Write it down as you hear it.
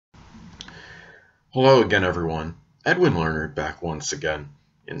Hello again, everyone. Edwin Learnard back once again.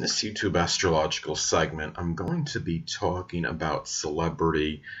 In this YouTube astrological segment, I'm going to be talking about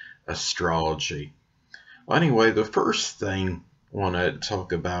celebrity astrology. Well, anyway, the first thing I want to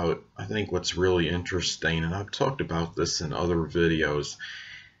talk about, I think what's really interesting, and I've talked about this in other videos,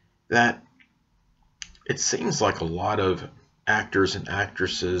 that it seems like a lot of actors and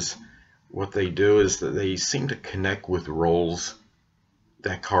actresses, what they do is that they seem to connect with roles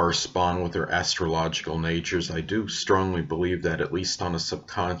that correspond with their astrological natures. I do strongly believe that, at least on a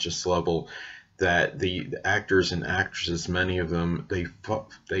subconscious level, that the actors and actresses, many of them,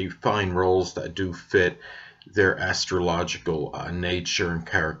 they find roles that do fit their astrological nature and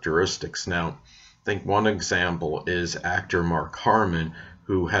characteristics. Now, I think one example is actor Mark Harmon,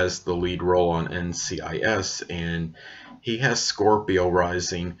 who has the lead role on NCIS, and he has Scorpio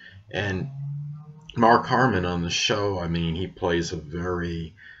rising. And Mark Harmon on the show, I mean, he plays a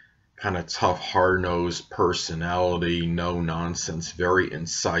very kind of tough, hard-nosed personality, no nonsense, very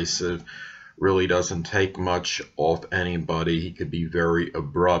incisive, really doesn't take much off anybody. He could be very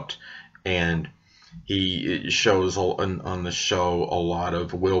abrupt, and he shows on the show a lot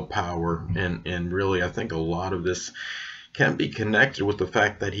of willpower, and really I think a lot of this can be connected with the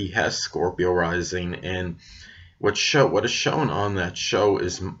fact that he has Scorpio rising, and what is shown on that show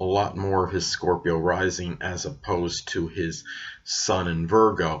is a lot more of his Scorpio rising as opposed to his Sun in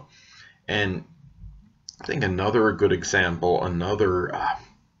Virgo. And I think another good example, another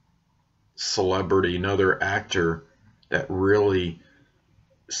celebrity, another actor that really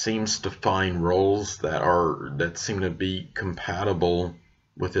seems to find roles that seem to be compatible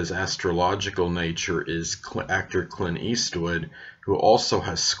with his astrological nature is actor Clint Eastwood, who also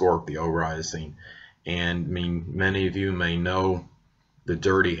has Scorpio rising. And I mean, many of you may know the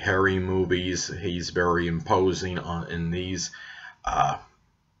Dirty Harry movies. He's very imposing in these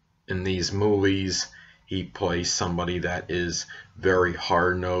movies. He plays somebody that is very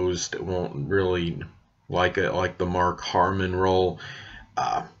hard-nosed. It won't really like the Mark Harmon role.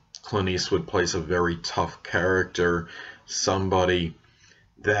 Clint Eastwood plays a very tough character, somebody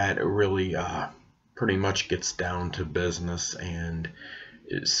that really pretty much gets down to business, and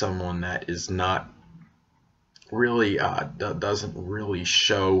is someone that is not really doesn't really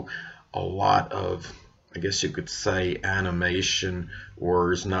show a lot of, I guess you could say, animation,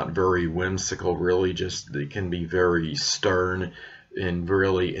 or is not very whimsical. Really, just they can be very stern and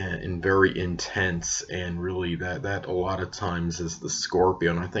really and very intense, and really that a lot of times is the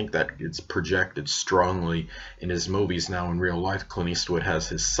Scorpio, and I think that it's projected strongly in his movies. Now in real life, Clint Eastwood has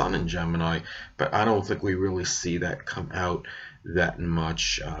his Sun in Gemini, but I don't think we really see that come out that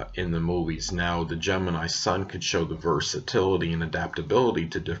much in the movies. Now the Gemini Sun could show the versatility and adaptability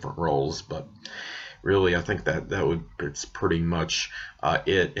to different roles, but really I think it's pretty much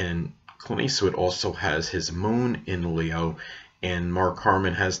it. And Clint Eastwood also has his Moon in Leo, and Mark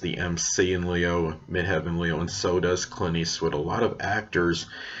Harmon has the MC in Leo, Midheaven Leo, and so does Clint Eastwood. A lot of actors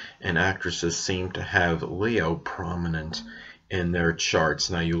and actresses seem to have Leo prominent in their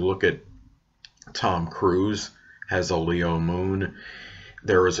charts. Now you look at Tom Cruise, has a Leo moon.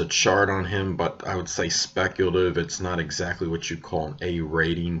 There is a chart on him, but I would say speculative. It's not exactly what you call an A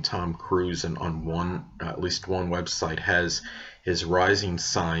rating. Tom Cruise, and on at least one website, has his rising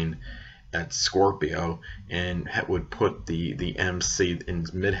sign at Scorpio, and would put the MC in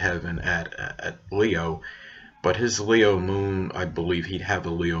midheaven at Leo. But his Leo moon, I believe he'd have a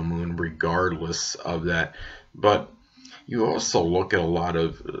Leo moon regardless of that. But you also look at a lot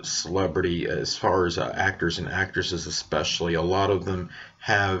of celebrity, as far as actors and actresses especially, a lot of them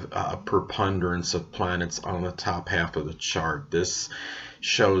have a preponderance of planets on the top half of the chart. This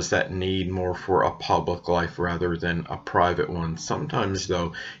shows that need more for a public life rather than a private one. Sometimes,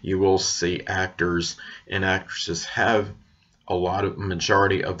 though, you will see actors and actresses have a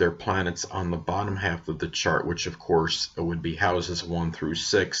majority of their planets on the bottom half of the chart, which of course would be houses 1 through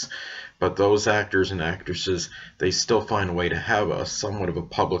 6. But those actors and actresses, they still find a way to have a somewhat of a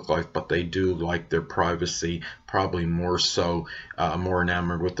public life, but they do like their privacy, probably more so, more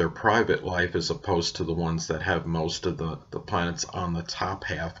enamored with their private life, as opposed to the ones that have most of the planets on the top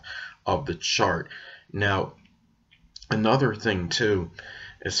half of the chart. Now, another thing too,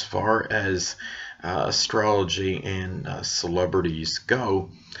 as far as astrology and celebrities go,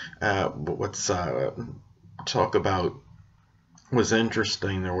 let's talk about was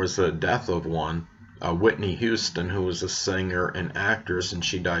interesting. There was a death of one, Whitney Houston, who was a singer and actress, and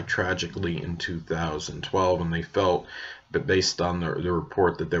she died tragically in 2012, and they felt, but based on the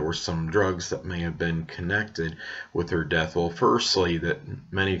report, that there were some drugs that may have been connected with her death. Well, firstly, that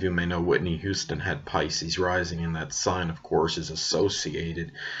many of you may know, Whitney Houston had Pisces rising, and that sign, of course, is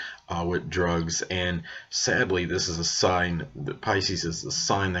associated with drugs, and sadly this is a sign that Pisces is the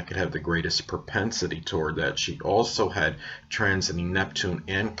sign that could have the greatest propensity toward that. She also had transiting Neptune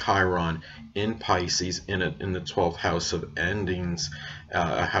and Chiron in Pisces in the 12th house of endings,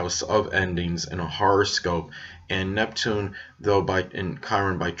 a house of endings in a horoscope. And Neptune, though and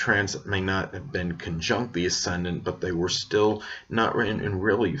Chiron by transit may not have been conjunct the ascendant, but they were still not in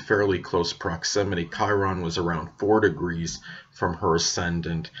really fairly close proximity. Chiron was around 4 degrees from her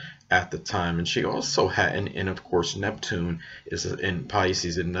ascendant at the time, and she also had, and of course Neptune is in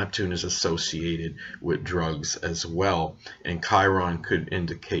Pisces, and Neptune is associated with drugs as well, and Chiron could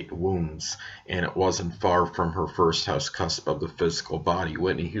indicate wounds, and it wasn't far from her first house cusp of the physical body.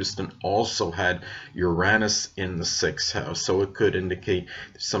 Whitney Houston also had Uranus in the 6th house, so it could indicate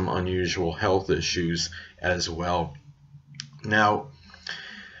some unusual health issues as well. Now,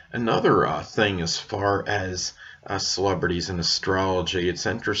 another thing as far as celebrities in astrology, it's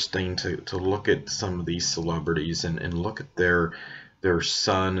interesting to look at some of these celebrities and look at their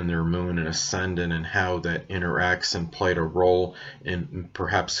sun and their moon and ascendant and how that interacts and played a role in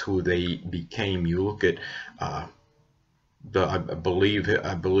perhaps who they became. You look at I believe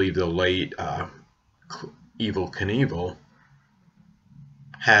the late Evel Knievel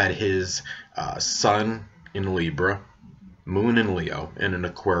had his sun in Libra, moon in Leo, and an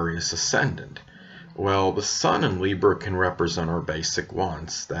Aquarius ascendant. Well, the sun in Libra can represent our basic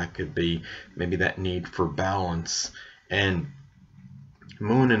wants. That could be maybe that need for balance. And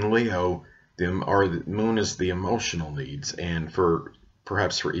moon in Leo, the moon is the emotional needs. And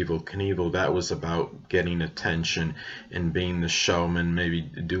perhaps for Evel Knievel, that was about getting attention and being the showman, maybe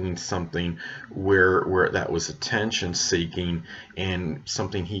doing something where that was attention seeking and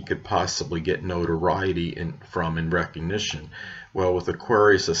something he could possibly get notoriety from and recognition. Well, with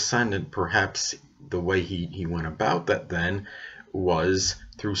Aquarius ascendant, perhaps the way he went about that then was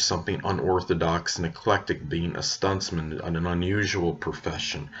through something unorthodox and eclectic, being a stuntsman, an unusual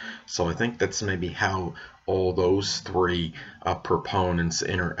profession. So I think that's maybe how all those three proponents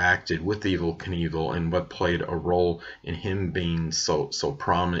interacted with Evel Knievel and what played a role in him being so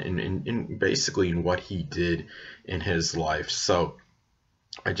prominent in basically in what he did in his life. So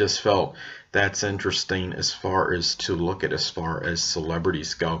I just felt that's interesting as far as to look at as far as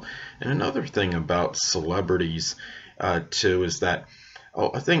celebrities go. And another thing about celebrities too is that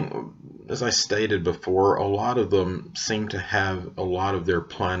I think, as I stated before, a lot of them seem to have a lot of their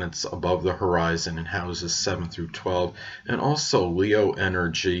planets above the horizon in houses 7 through 12, and also Leo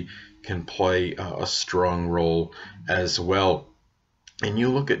energy can play a strong role as well. And you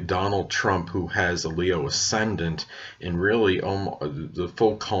look at Donald Trump, who has a Leo ascendant, and really the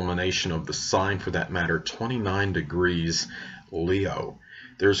full culmination of the sign for that matter, 29 degrees Leo.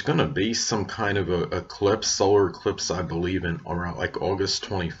 There's going to be some kind of a eclipse, solar eclipse, I believe, in around like August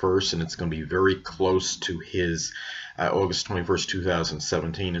 21st, and it's going to be very close to his August 21st,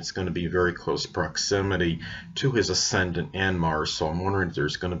 2017. It's going to be very close proximity to his ascendant and Mars. So I'm wondering if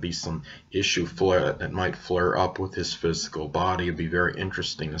there's going to be some issue that might flare up with his physical body. It'd be very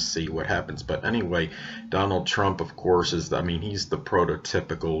interesting to see what happens. But anyway, Donald Trump, of course, he's the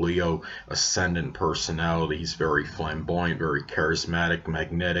prototypical Leo ascendant personality. He's very flamboyant, very charismatic,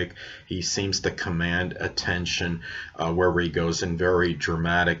 magnetic. He seems to command attention wherever he goes, and very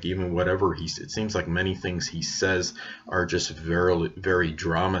dramatic. Even whatever it seems like many things he says are just very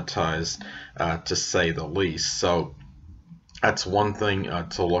dramatized, to say the least. So that's one thing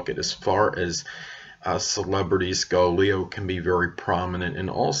to look at as far as celebrities go. Leo can be very prominent, and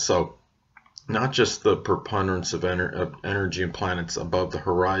also not just the preponderance of energy and planets above the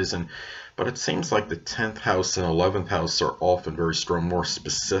horizon, but it seems like the 10th house and 11th house are often very strong, more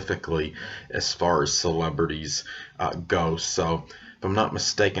specifically as far as celebrities go. So if I'm not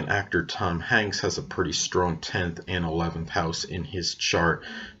mistaken, actor Tom Hanks has a pretty strong 10th and 11th house in his chart.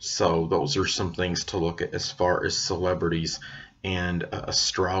 So those are some things to look at as far as celebrities and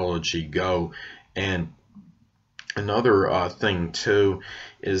astrology go. And another thing too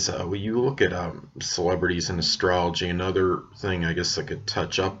is when you look at celebrities in astrology, another thing I guess I could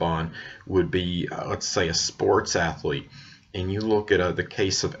touch up on would be, let's say, a sports athlete. And you look at the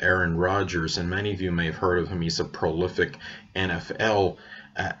case of Aaron Rodgers, and many of you may have heard of him. He's a prolific NFL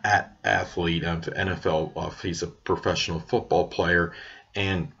athlete. He's a professional football player.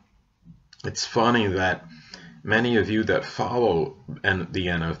 And it's funny that many of you that follow the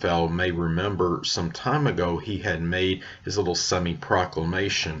NFL may remember some time ago he had made his little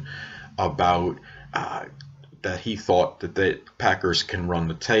semi-proclamation about that he thought that the Packers can run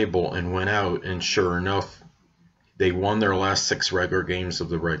the table, and went out, and sure enough, they won their last 6 regular games of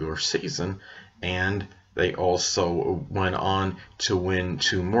the regular season, and They also went on to win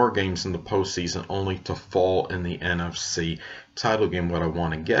 2 more games in the postseason, only to fall in the NFC title game. What I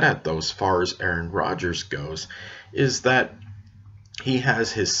want to get at, though, as far as Aaron Rodgers goes, is that he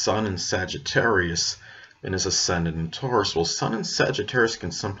has his sun in Sagittarius and his ascendant in Taurus. Well, sun in Sagittarius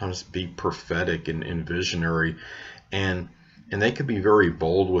can sometimes be prophetic and visionary, and they can be very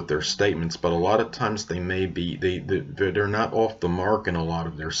bold with their statements, but a lot of times they may be they're not off the mark in a lot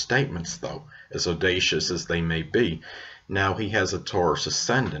of their statements, though, as audacious as they may be. Now, he has a Taurus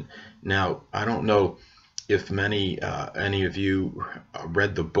ascendant. Now, I don't know if any of you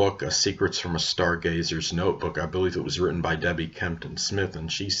read the book Secrets from a Stargazer's Notebook. I believe it was written by Debbie Kempton Smith,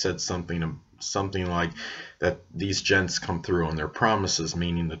 and she said something like that these gents come through on their promises,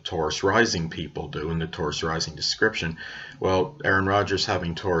 meaning the Taurus rising people do in the Taurus rising description. Well, Aaron Rodgers,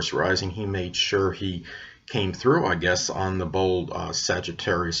 having Taurus rising, he made sure he came through, I guess, on the bold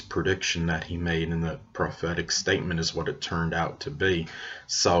Sagittarius prediction that he made, and the prophetic statement is what it turned out to be.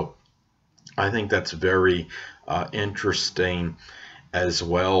 So I think that's very interesting as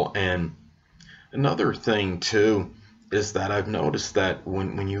well. And another thing too is that I've noticed that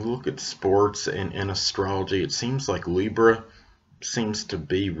when you look at sports and astrology, it seems like Libra seems to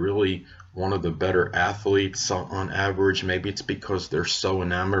be really one of the better athletes on average. Maybe it's because they're so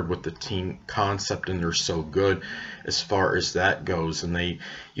enamored with the team concept and they're so good as far as that goes. And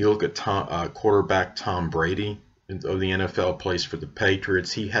you look at quarterback Tom Brady of the NFL, plays for the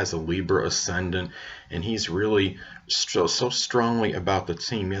Patriots. He has a Libra ascendant, and he's really so strongly about the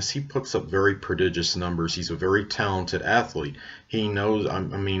team. Yes, he puts up very prodigious numbers. He's a very talented athlete. He knows, I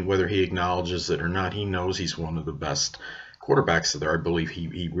mean, whether he acknowledges it or not, he knows he's one of the best quarterbacks there. I believe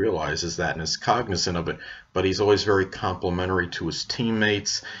he realizes that and is cognizant of it, but he's always very complimentary to his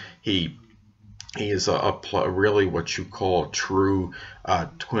teammates. He is really what you call a true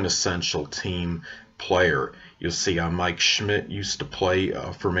quintessential team player. You'll see Mike Schmidt used to play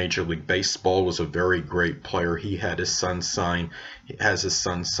for Major League Baseball, was a very great player. He had his sun sign,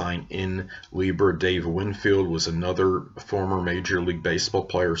 in Libra. Dave Winfield was another former Major League Baseball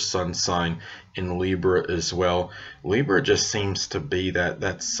player, sun sign in Libra as well. Libra just seems to be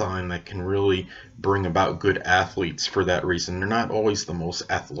that sign that can really bring about good athletes for that reason. They're not always the most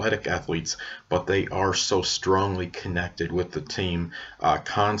athletic athletes, but they are so strongly connected with the team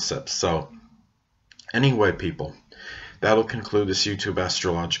concept. So anyway, people, that'll conclude this YouTube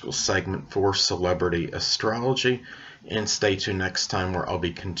astrological segment for Celebrity Astrology. And stay tuned next time, where I'll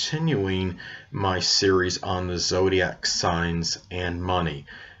be continuing my series on the zodiac signs and money.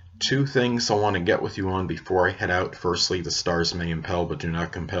 2 things I want to get with you on before I head out. Firstly, the stars may impel but do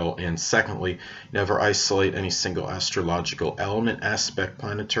not compel. And secondly, never isolate any single astrological element, aspect,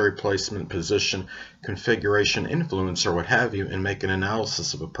 planetary placement, position, configuration, influence, or what have you, and make an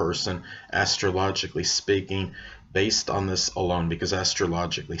analysis of a person, astrologically speaking, based on this alone, because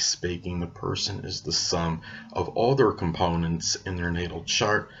astrologically speaking, the person is the sum of all their components in their natal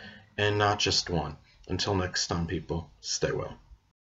chart, and not just one. Until next time, people, stay well.